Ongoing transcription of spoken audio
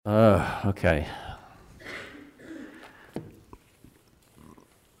Okay.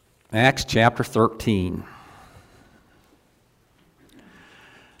 Acts chapter 13.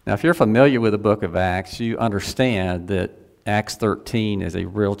 Now, if you're familiar with the book of Acts, you understand that Acts 13 is a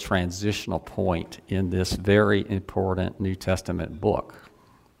real transitional point in this very important New Testament book.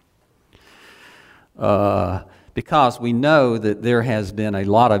 Because we know that there has been a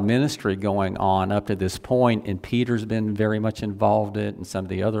lot of ministry going on up to this point, and Peter's been very much involved in it, and some of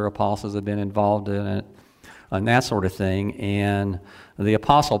the other apostles have been involved in it, and that sort of thing. And the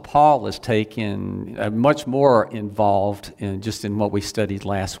Apostle Paul is taken much more involved in what we studied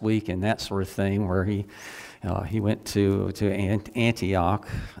last week and that sort of thing, where he went to Antioch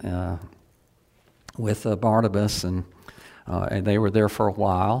with Barnabas, and they were there for a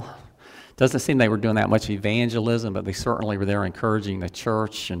while. Doesn't seem they were doing that much evangelism, but they certainly were there encouraging the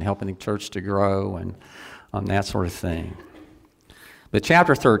church and helping the church to grow and that sort of thing. But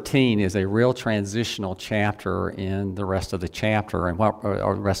chapter 13 is a real transitional chapter in the rest of the chapter and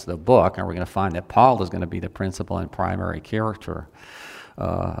or the rest of the book, and we're going to find that Paul is going to be the principal and primary character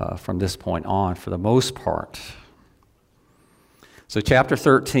from this point on for the most part. So chapter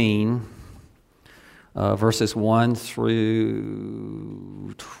 13, verses 1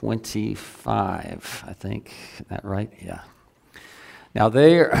 through 25, I think. Is that right? Yeah. Now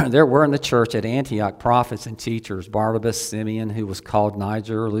there were in the church at Antioch prophets and teachers, Barnabas, Simeon, who was called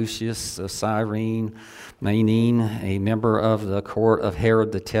Niger, Lucius of Cyrene, Manaen, a member of the court of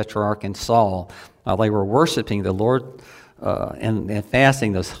Herod the Tetrarch, and Saul. While they were worshiping the Lord and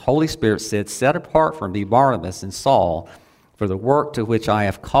fasting, the Holy Spirit said, "Set apart from me Barnabas and Saul for the work to which I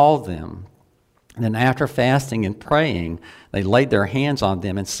have called them." And then after fasting and praying, they laid their hands on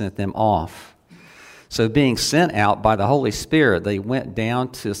them and sent them off. So being sent out by the Holy Spirit, they went down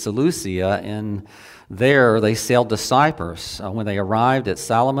to Seleucia, and there they sailed to Cyprus. When they arrived at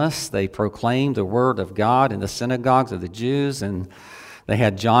Salamis, they proclaimed the word of God in the synagogues of the Jews, and they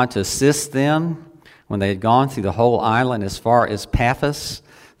had John to assist them. When they had gone through the whole island as far as Paphos,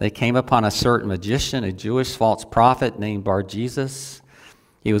 they came upon a certain magician, a Jewish false prophet named Bar-Jesus.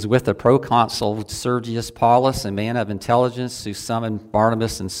 He was with the proconsul Sergius Paulus, a man of intelligence, who summoned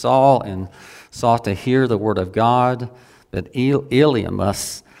Barnabas and Saul and sought to hear the word of God. But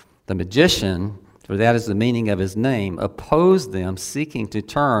Elymas, the magician, for that is the meaning of his name, opposed them, seeking to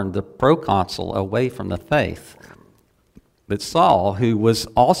turn the proconsul away from the faith. But Saul, who was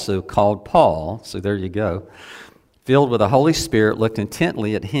also called Paul, so there you go, filled with the Holy Spirit, looked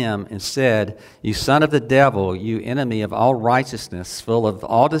intently at him and said, "You son of the devil, you enemy of all righteousness, full of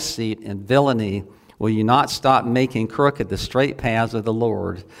all deceit and villainy, will you not stop making crooked the straight paths of the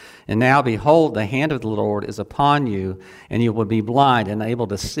Lord? And now, behold, the hand of the Lord is upon you, and you will be blind and unable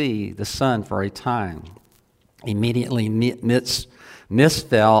to see the sun for a time." Immediately mist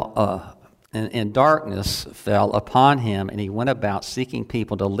fell, and darkness fell upon him, and he went about seeking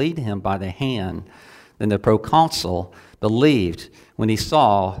people to lead him by the hand. Then the proconsul believed when he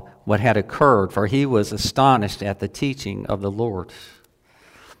saw what had occurred, for he was astonished at the teaching of the Lord.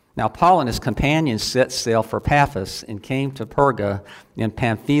 Now Paul and his companions set sail for Paphos and came to Perga in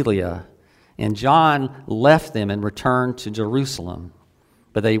Pamphylia, and John left them and returned to Jerusalem.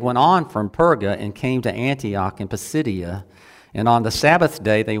 But they went on from Perga and came to Antioch in Pisidia, and on the Sabbath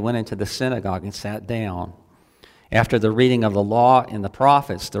day they went into the synagogue and sat down. After the reading of the law and the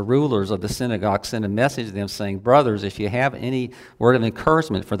prophets, the rulers of the synagogue sent a message to them saying, "Brothers, if you have any word of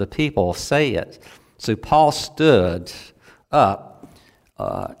encouragement for the people, say it." So Paul stood up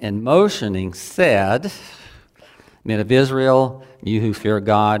and motioning said, "Men of Israel, you who fear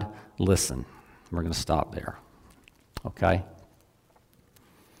God, listen." We're going to stop there. Okay?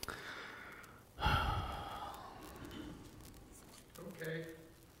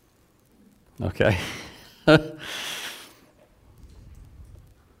 Okay.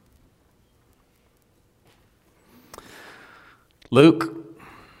 Luke,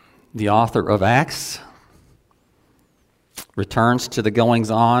 the author of Acts, returns to the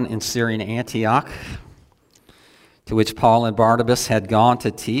goings-on in Syrian Antioch, to which Paul and Barnabas had gone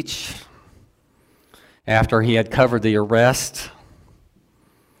to teach after he had covered the arrest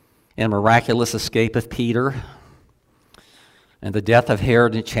and miraculous escape of Peter and the death of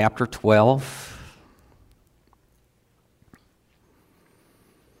Herod in chapter 12.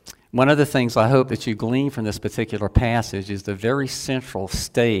 One of the things I hope that you glean from this particular passage is the very central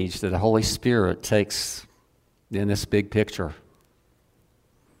stage that the Holy Spirit takes in this big picture.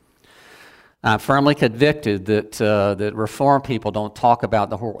 I'm firmly convicted that Reformed people don't talk about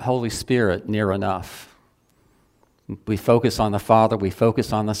the Holy Spirit near enough. We focus on the Father, we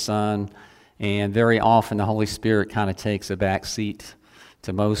focus on the Son, and very often the Holy Spirit kind of takes a back seat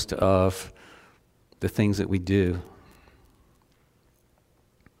to most of the things that we do.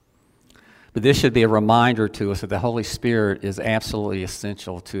 But this should be a reminder to us that the Holy Spirit is absolutely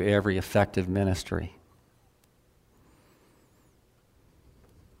essential to every effective ministry.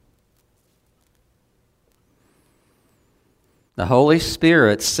 The Holy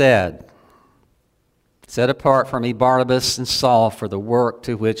Spirit said, "Set apart for me Barnabas and Saul for the work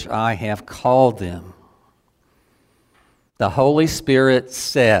to which I have called them." The Holy Spirit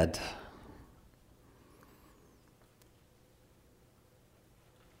said.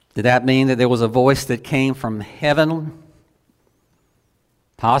 Did that mean that there was a voice that came from heaven?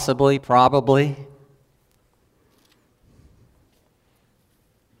 Possibly, probably.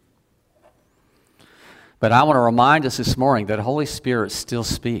 But I want to remind us this morning that the Holy Spirit still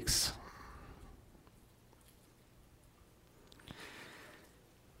speaks.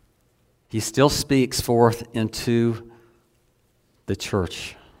 He still speaks forth into the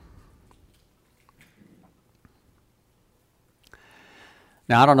church.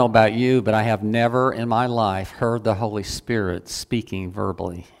 Now, I don't know about you, but I have never in my life heard the Holy Spirit speaking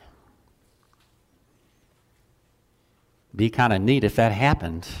verbally. It'd be kind of neat if that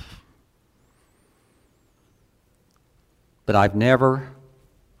happened. But I've never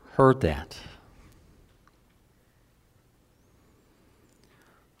heard that.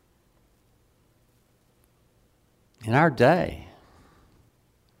 In our day,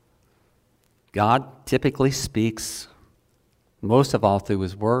 God typically speaks most of all through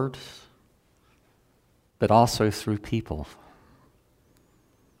His Word, but also through people,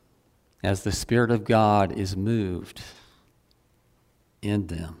 as the Spirit of God is moved in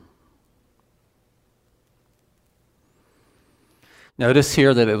them. Notice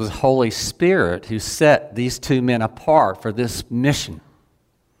here that it was Holy Spirit who set these two men apart for this mission.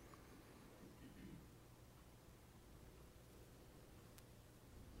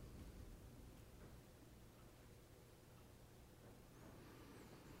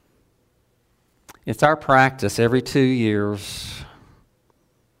 It's our practice every 2 years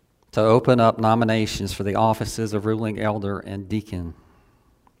to open up nominations for the offices of ruling elder and deacon.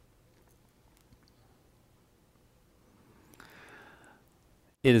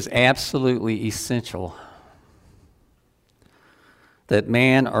 It is absolutely essential that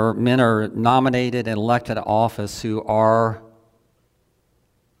men are nominated and elected to office who are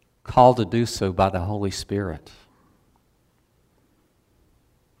called to do so by the Holy Spirit.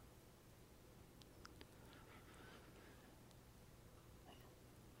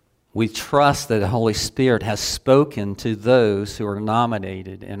 We trust that the Holy Spirit has spoken to those who are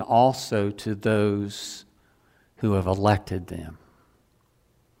nominated and also to those who have elected them.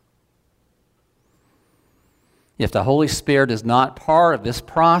 If the Holy Spirit is not part of this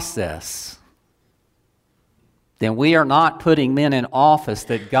process, then we are not putting men in office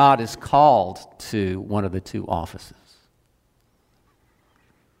that God has called to one of the two offices.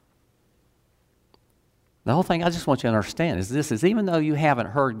 The whole thing I just want you to understand is this, is even though you haven't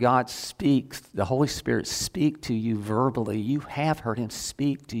heard God speak, the Holy Spirit speak to you verbally, you have heard Him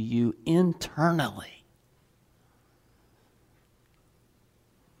speak to you internally.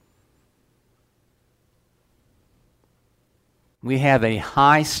 We have a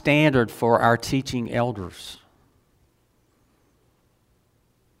high standard for our teaching elders.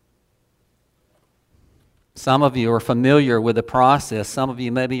 Some of you are familiar with the process. Some of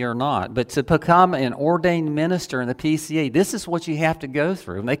you maybe are not. But to become an ordained minister in the PCA, this is what you have to go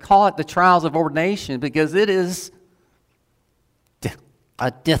through. And they call it the trials of ordination because it is a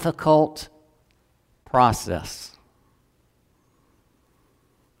difficult process.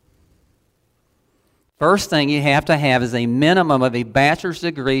 First thing you have to have is a minimum of a bachelor's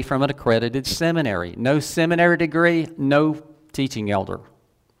degree from an accredited seminary. No seminary degree, no teaching elder.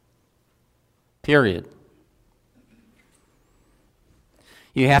 Period.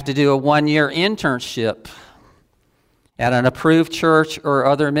 You have to do a 1-year internship at an approved church or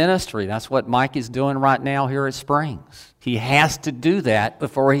other ministry. That's what Mike is doing right now here at Springs. He has to do that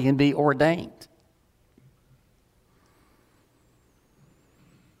before he can be ordained.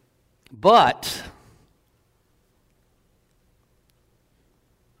 But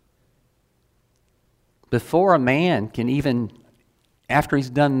before a man can even, after he's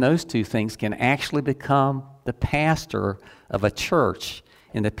done those two things, can actually become the pastor of a church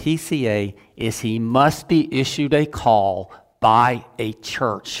in the PCA, is he must be issued a call by a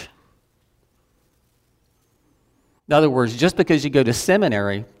church. In other words, just because you go to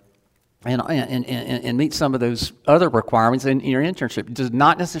seminary and meet some of those other requirements in your internship does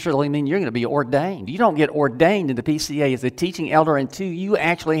not necessarily mean you're going to be ordained. You don't get ordained in the PCA as a teaching elder until you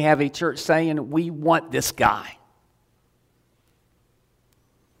actually have a church saying, we want this guy.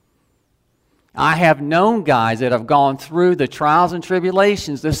 I have known guys that have gone through the trials and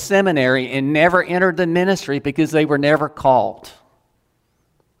tribulations, the seminary, and never entered the ministry because they were never called.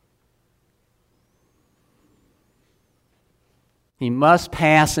 He must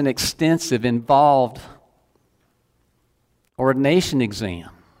pass an extensive, involved ordination exam.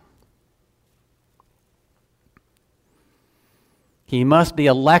 He must be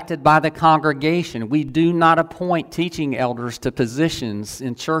elected by the congregation. We do not appoint teaching elders to positions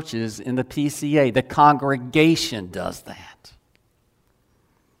in churches in the PCA. The congregation does that.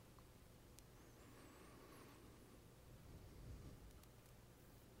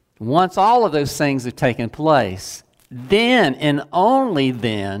 Once all of those things have taken place, then and only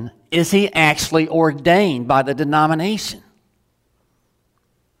then is he actually ordained by the denomination.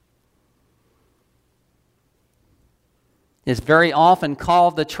 It's very often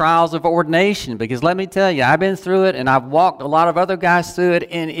called the trials of ordination because let me tell you, I've been through it and I've walked a lot of other guys through it,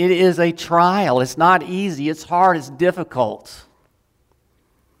 and it is a trial. It's not easy. It's hard. It's difficult.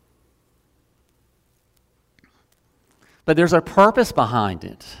 But there's a purpose behind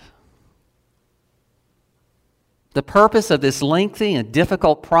it. The purpose of this lengthy and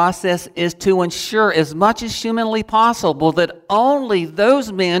difficult process is to ensure as much as humanly possible that only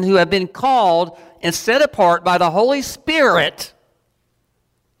those men who have been called and set apart by the Holy Spirit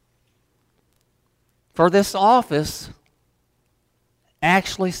for this office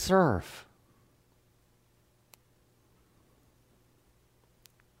actually serve.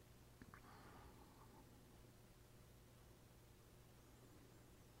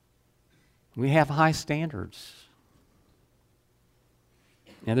 We have high standards.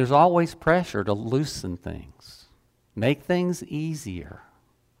 And there's always pressure to loosen things, make things easier.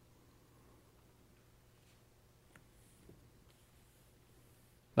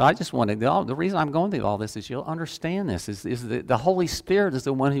 But I just wanted, the reason I'm going through all this is you'll understand this, is that the Holy Spirit is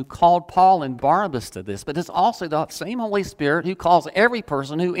the one who called Paul and Barnabas to this, but it's also the same Holy Spirit who calls every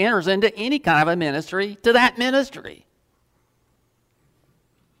person who enters into any kind of a ministry to that ministry.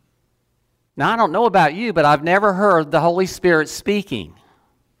 Now, I don't know about you, but I've never heard the Holy Spirit speaking.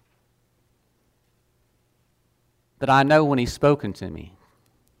 But I know when He's spoken to me.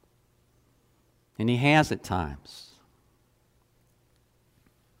 And He has at times.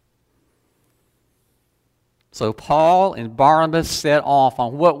 So Paul and Barnabas set off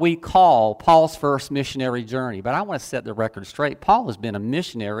on what we call Paul's first missionary journey. But I want to set the record straight. Paul has been a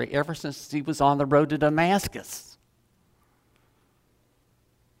missionary ever since he was on the road to Damascus.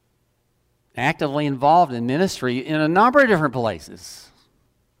 Actively involved in ministry in a number of different places.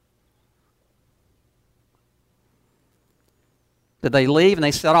 But they leave and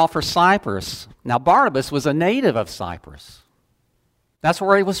they set off for Cyprus. Now Barnabas was a native of Cyprus. That's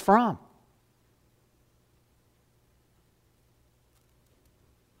where he was from.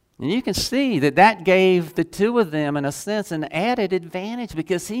 And you can see that that gave the two of them, in a sense, an added advantage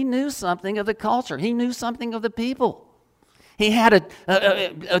because he knew something of the culture. He knew something of the people. He had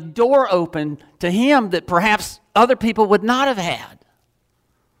a door open to him that perhaps other people would not have had.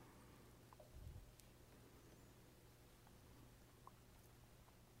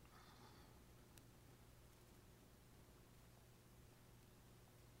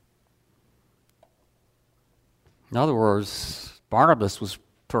 In other words, Barnabas was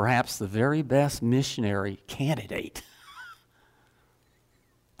perhaps the very best missionary candidate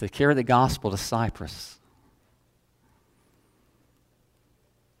to carry the gospel to Cyprus.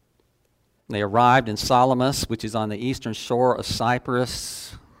 They arrived in Salamis, which is on the eastern shore of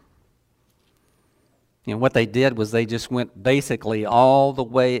Cyprus. And what they did was they just went basically all the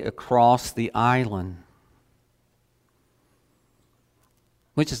way across the island,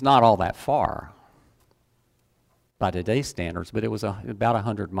 which is not all that far by today's standards, but it was about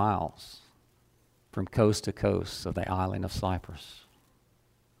 100 miles from coast to coast of the island of Cyprus.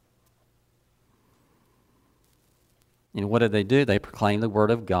 And what did they do? They proclaimed the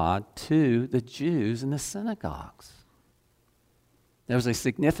word of God to the Jews in the synagogues. There was a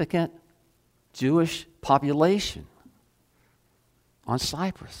significant Jewish population on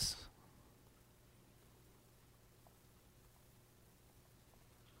Cyprus.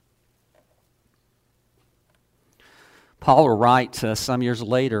 Paul will write some years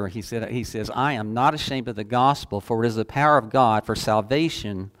later, he says, I am not ashamed of the gospel, for it is the power of God for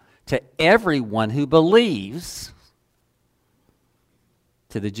salvation to everyone who believes,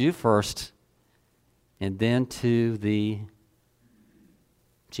 to the Jew first, and then to the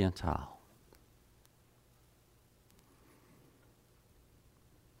Gentile.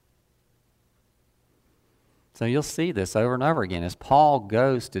 So you'll see this over and over again as Paul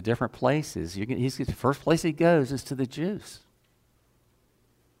goes to different places. The first place he goes is to the Jews.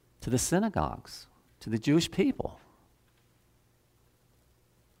 to the synagogues, to the Jewish people.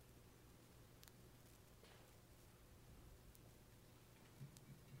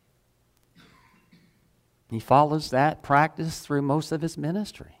 He follows that practice through most of his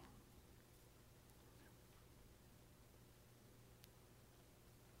ministry.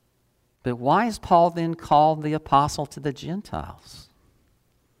 But why is Paul then called the apostle to the Gentiles?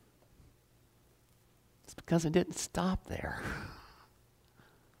 It's because it didn't stop there.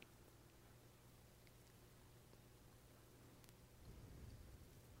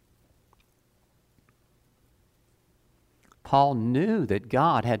 Paul knew that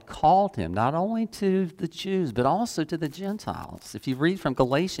God had called him not only to the Jews, but also to the Gentiles. If you read from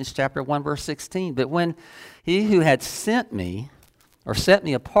Galatians chapter 1, verse 16, but when he who had sent me, or set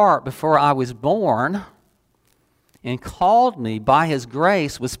me apart before I was born, and called me by his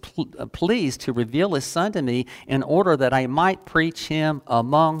grace, was pleased to reveal his Son to me in order that I might preach him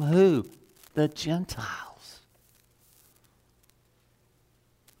among who? The Gentiles.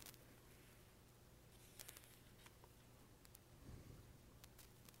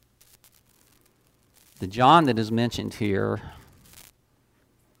 The John that is mentioned here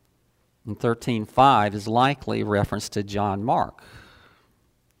in 13:5 is likely a reference to John Mark.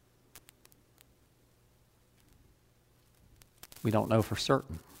 We don't know for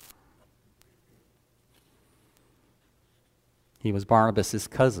certain. He was Barnabas'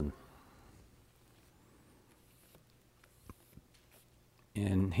 cousin.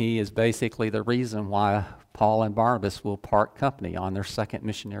 And he is basically the reason why Paul and Barnabas will part company on their second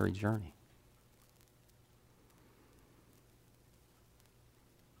missionary journey.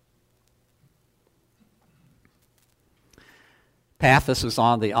 Paphos was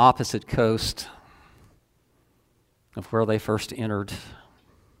on the opposite coast of where they first entered.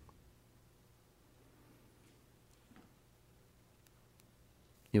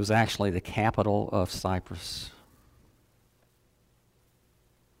 It was actually the capital of Cyprus.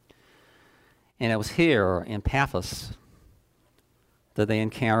 And it was here in Paphos that they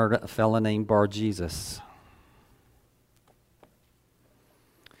encountered a fellow named Bar-Jesus,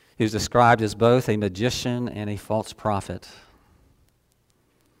 who's described as both a magician and a false prophet.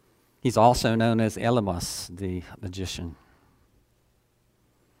 He's also known as Elymas, the magician.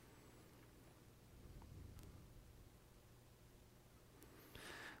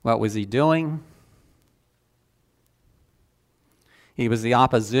 What was he doing? He was the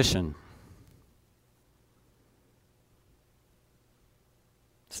opposition,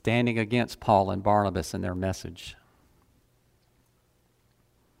 standing against Paul and Barnabas and their message.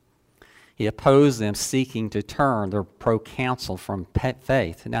 He opposed them, seeking to turn their proconsul from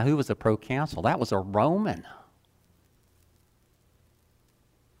faith. Now, who was a proconsul? That was a Roman.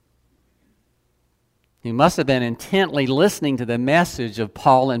 He must have been intently listening to the message of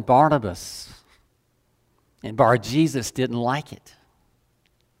Paul and Barnabas. And Bar-Jesus didn't like it.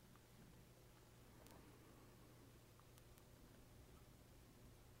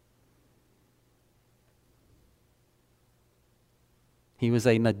 He was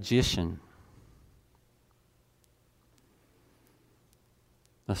a magician,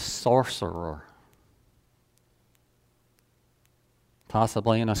 a sorcerer,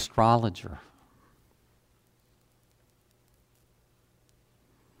 possibly an astrologer.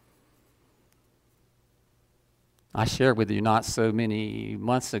 I shared with you not so many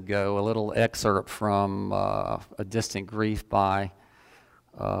months ago a little excerpt from A Distant Grief by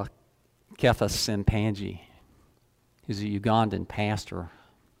Kepha Simpanji, who's a Ugandan pastor,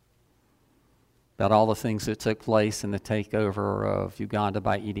 about all the things that took place in the takeover of Uganda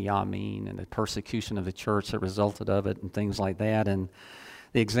by Idi Amin and the persecution of the church that resulted of it and things like that. And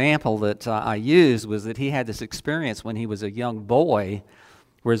the example that I used was that he had this experience when he was a young boy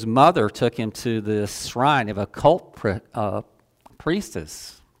where his mother took him to the shrine of a cult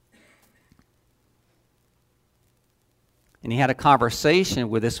priestess. And he had a conversation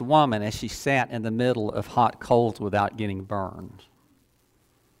with this woman as she sat in the middle of hot coals without getting burned.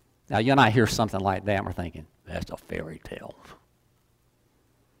 Now, you and I hear something like that, and we're thinking, that's a fairy tale.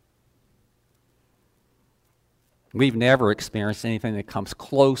 We've never experienced anything that comes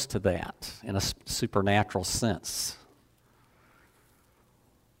close to that in a supernatural sense.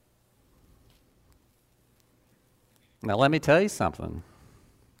 Now, let me tell you something.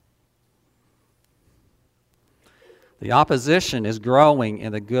 The opposition is growing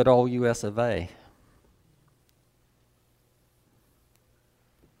in the good old US of A.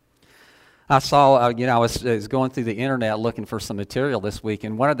 I saw, I was going through the internet looking for some material this week,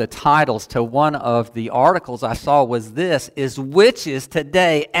 and one of the titles to one of the articles I saw was this, is witches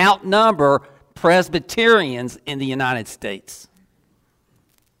today outnumber Presbyterians in the United States.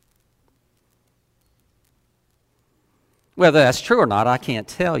 Whether that's true or not, I can't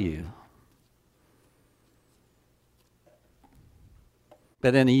tell you.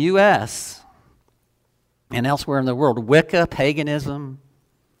 But in the U.S. and elsewhere in the world, Wicca, paganism,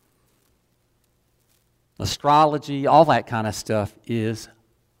 astrology, all that kind of stuff is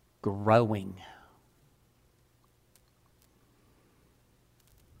growing.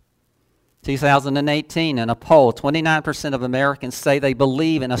 2018, in a poll, 29% of Americans say they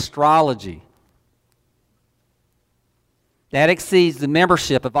believe in astrology. That exceeds the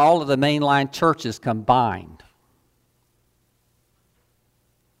membership of all of the mainline churches combined.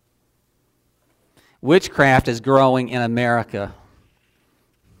 Witchcraft is growing in America.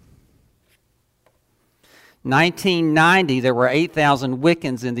 1990, there were 8,000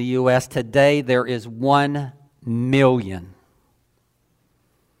 Wiccans in the U.S. Today, there is 1 million.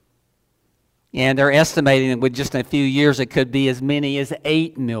 And they're estimating that with just a few years, it could be as many as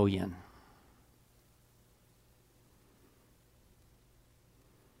 8 million.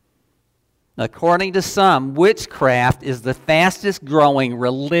 According to some, witchcraft is the fastest growing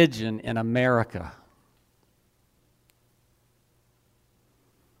religion in America.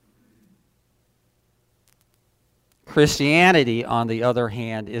 Christianity, on the other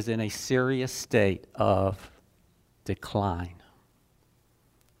hand, is in a serious state of decline.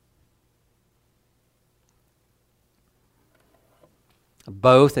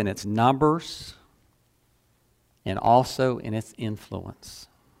 Both in its numbers and also in its influence.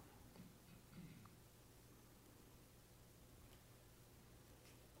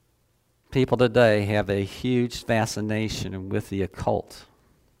 People today have a huge fascination with the occult.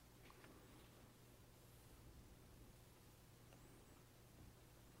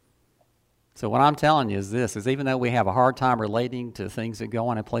 So what I'm telling you is this, is even though we have a hard time relating to things that go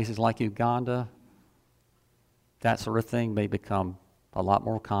on in places like Uganda, that sort of thing may become a lot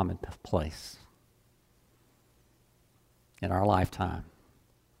more commonplace in our lifetime,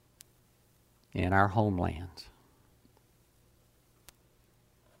 in our homeland.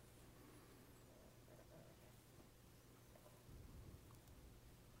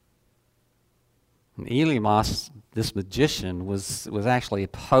 And Elymas, this magician, was actually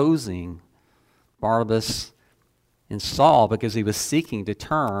opposing Barnabas and Saul because he was seeking to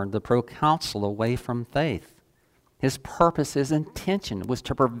turn the proconsul away from faith. His purpose, his intention was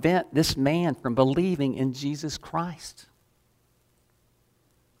to prevent this man from believing in Jesus Christ.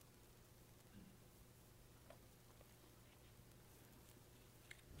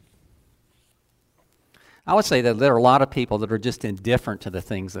 I would say that there are a lot of people that are just indifferent to the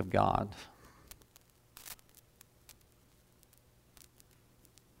things of God.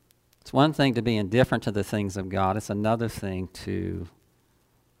 It's one thing to be indifferent to the things of God. It's another thing to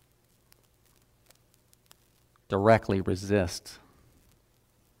directly resist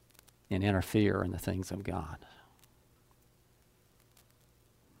and interfere in the things of God.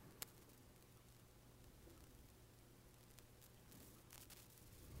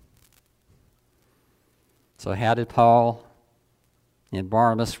 So how did Paul and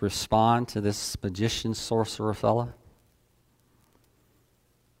Barnabas respond to this magician, sorcerer fellow?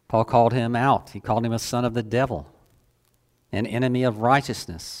 Paul called him out. He called him a son of the devil, an enemy of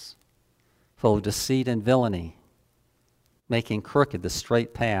righteousness, full of deceit and villainy, making crooked the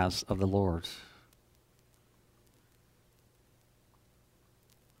straight paths of the Lord.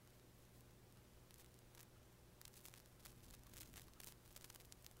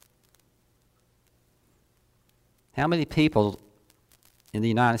 How many people in the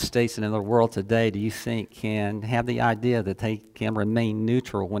United States and in the world today do you think can have the idea that they can remain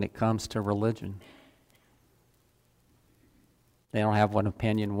neutral when it comes to religion? They don't have one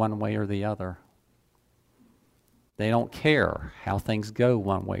opinion one way or the other. They don't care how things go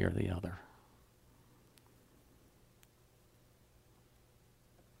one way or the other.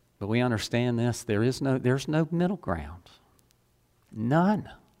 But we understand this, there's no middle ground. None.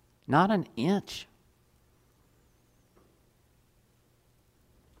 Not an inch.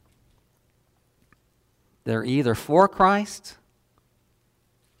 They're either for Christ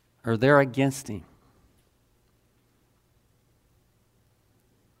or they're against Him.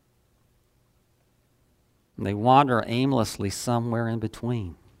 And they wander aimlessly somewhere in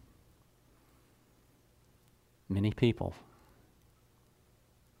between. Many people.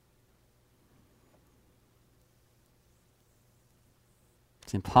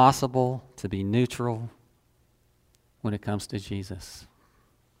 It's impossible to be neutral when it comes to Jesus.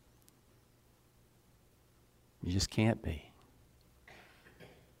 You just can't be.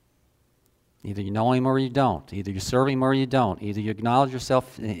 Either you know Him or you don't. Either you serve Him or you don't. Either you acknowledge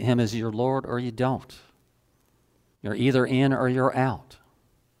Him as your Lord or you don't. You're either in or you're out.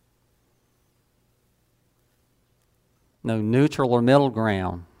 no neutral or middle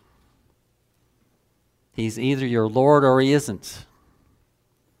ground. He's either your Lord or he isn't.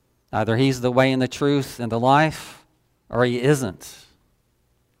 Either he's the way and the truth and the life, or he isn't.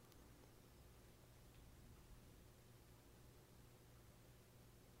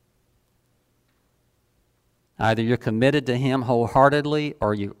 Either you're committed to him wholeheartedly,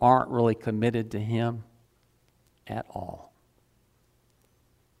 or you aren't really committed to him at all.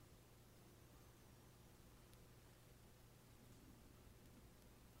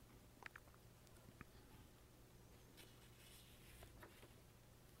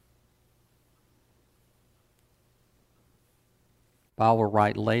 Paul will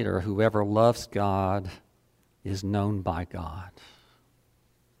write later, whoever loves God is known by God.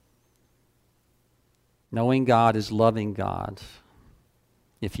 Knowing God is loving God.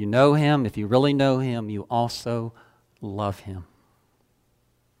 If you know him, if you really know him, you also love him.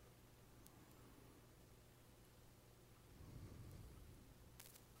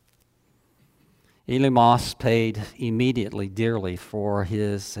 Elymas paid immediately dearly for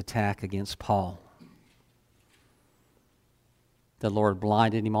his attack against Paul. The Lord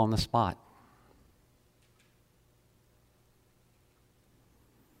blinded him on the spot.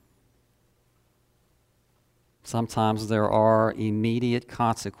 Sometimes there are immediate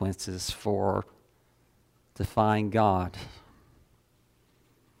consequences for defying God.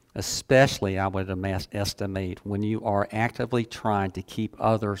 Especially, I would estimate, when you are actively trying to keep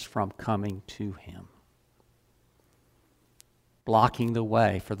others from coming to him. Blocking the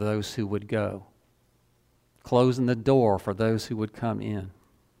way for those who would go. Closing the door for those who would come in.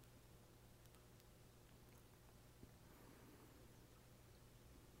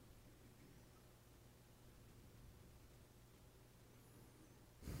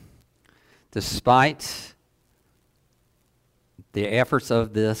 Despite the efforts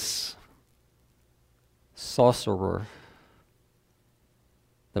of this sorcerer,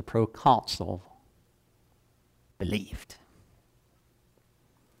 the proconsul believed.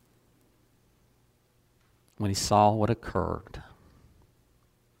 When he saw what occurred.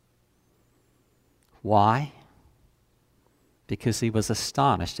 Why? Because he was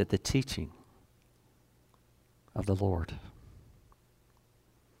astonished at the teaching of the Lord.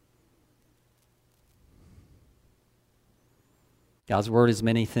 God's word is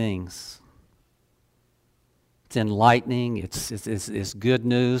many things. It's enlightening. It's good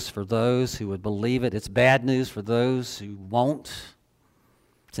news for those who would believe it. It's bad news for those who won't.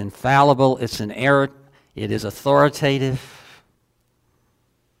 It's infallible. It's inerrant. It is authoritative.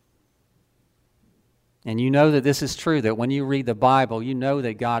 And you know that this is true, that when you read the Bible, you know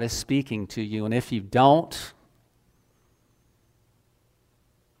that God is speaking to you. And if you don't,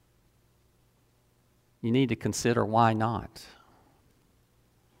 you need to consider why not.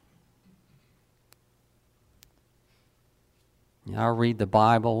 I read the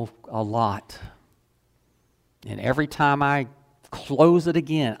Bible a lot. And every time I close it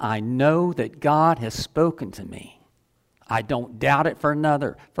again, I know that God has spoken to me. I don't doubt it for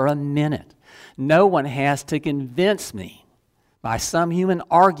a minute. No one has to convince me by some human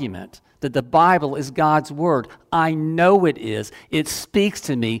argument that the Bible is God's word. I know it is. It speaks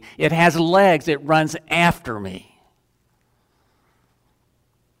to me. It has legs. It runs after me.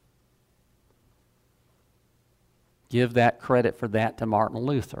 Give that credit for that to Martin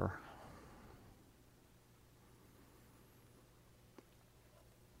Luther.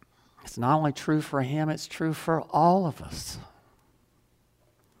 It's not only true for him, it's true for all of us.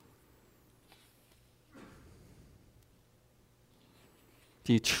 If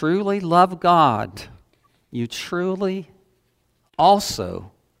you truly love God, you truly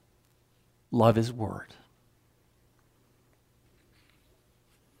also love his word.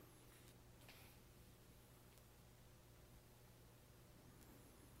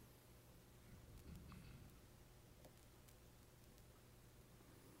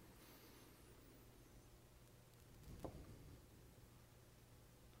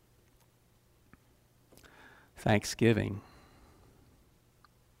 Thanksgiving.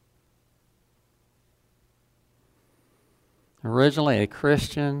 Originally a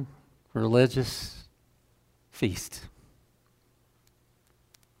Christian religious feast.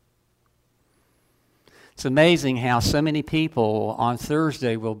 It's amazing how so many people on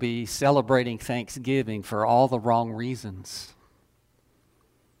Thursday will be celebrating Thanksgiving for all the wrong reasons.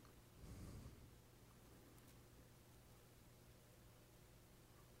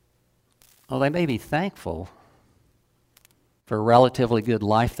 Well, they may be thankful for a relatively good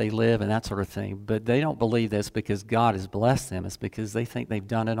life they live and that sort of thing, but they don't believe that's because God has blessed them. It's because they think they've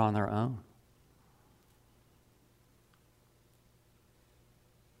done it on their own.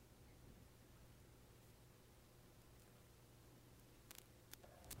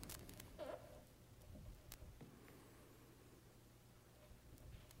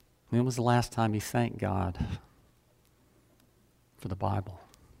 When was the last time you thanked God for the Bible?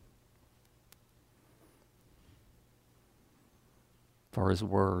 For His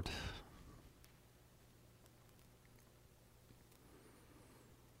Word?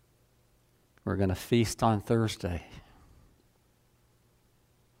 We're going to feast on Thursday.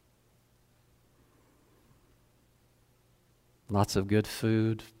 Lots of good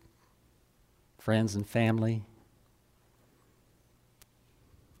food, friends and family.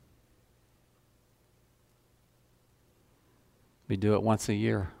 We do it once a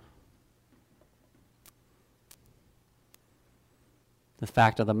year. The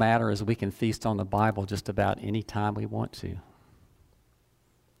fact of the matter is we can feast on the Bible just about any time we want to.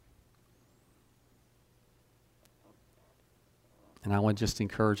 And I want to just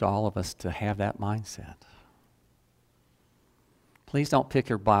encourage all of us to have that mindset. Please don't pick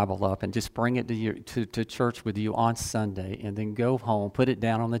your Bible up and just bring it to church with you on Sunday and then go home, put it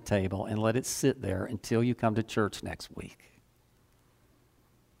down on the table, and let it sit there until you come to church next week.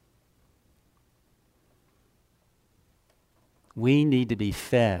 We need to be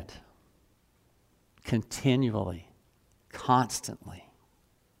fed continually, constantly.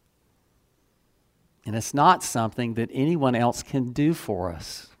 And it's not something that anyone else can do for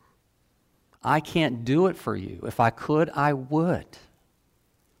us. I can't do it for you. If I could, I would.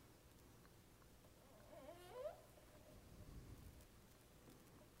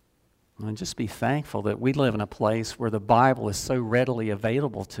 And just be thankful that we live in a place where the Bible is so readily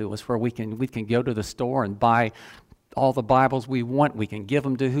available to us, where we can go to the store and buy all the Bibles we want. We can give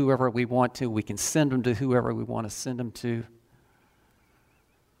them to whoever we want to. We can send them to whoever we want to send them to.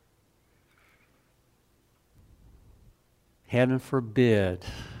 Heaven forbid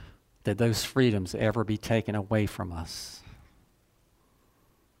that those freedoms ever be taken away from us.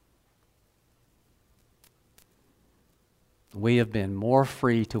 We have been more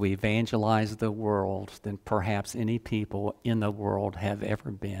free to evangelize the world than perhaps any people in the world have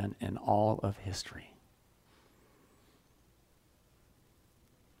ever been in all of history.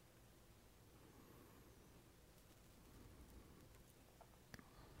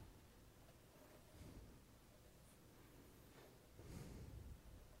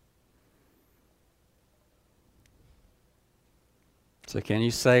 So can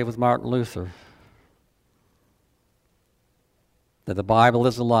you say with Martin Luther that the Bible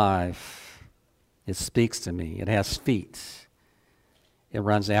is alive? It speaks to me. It has feet. It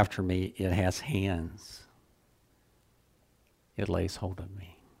runs after me. It has hands. It lays hold of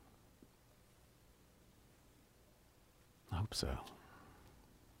me. I hope so.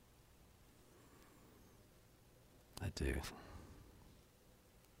 I do.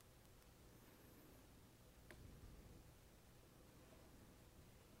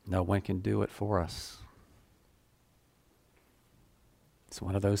 No one can do it for us. It's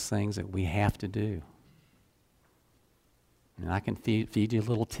one of those things that we have to do. And I can feed you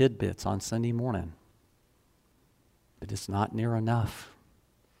little tidbits on Sunday morning, but it's not near enough.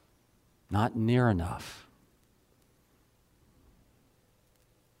 Not near enough.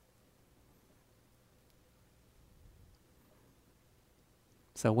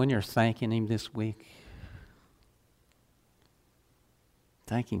 So when you're thanking Him this week,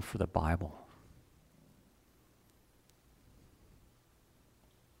 thank Him for the Bible.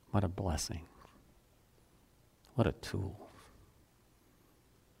 What a blessing. What a tool.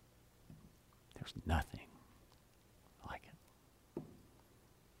 There's nothing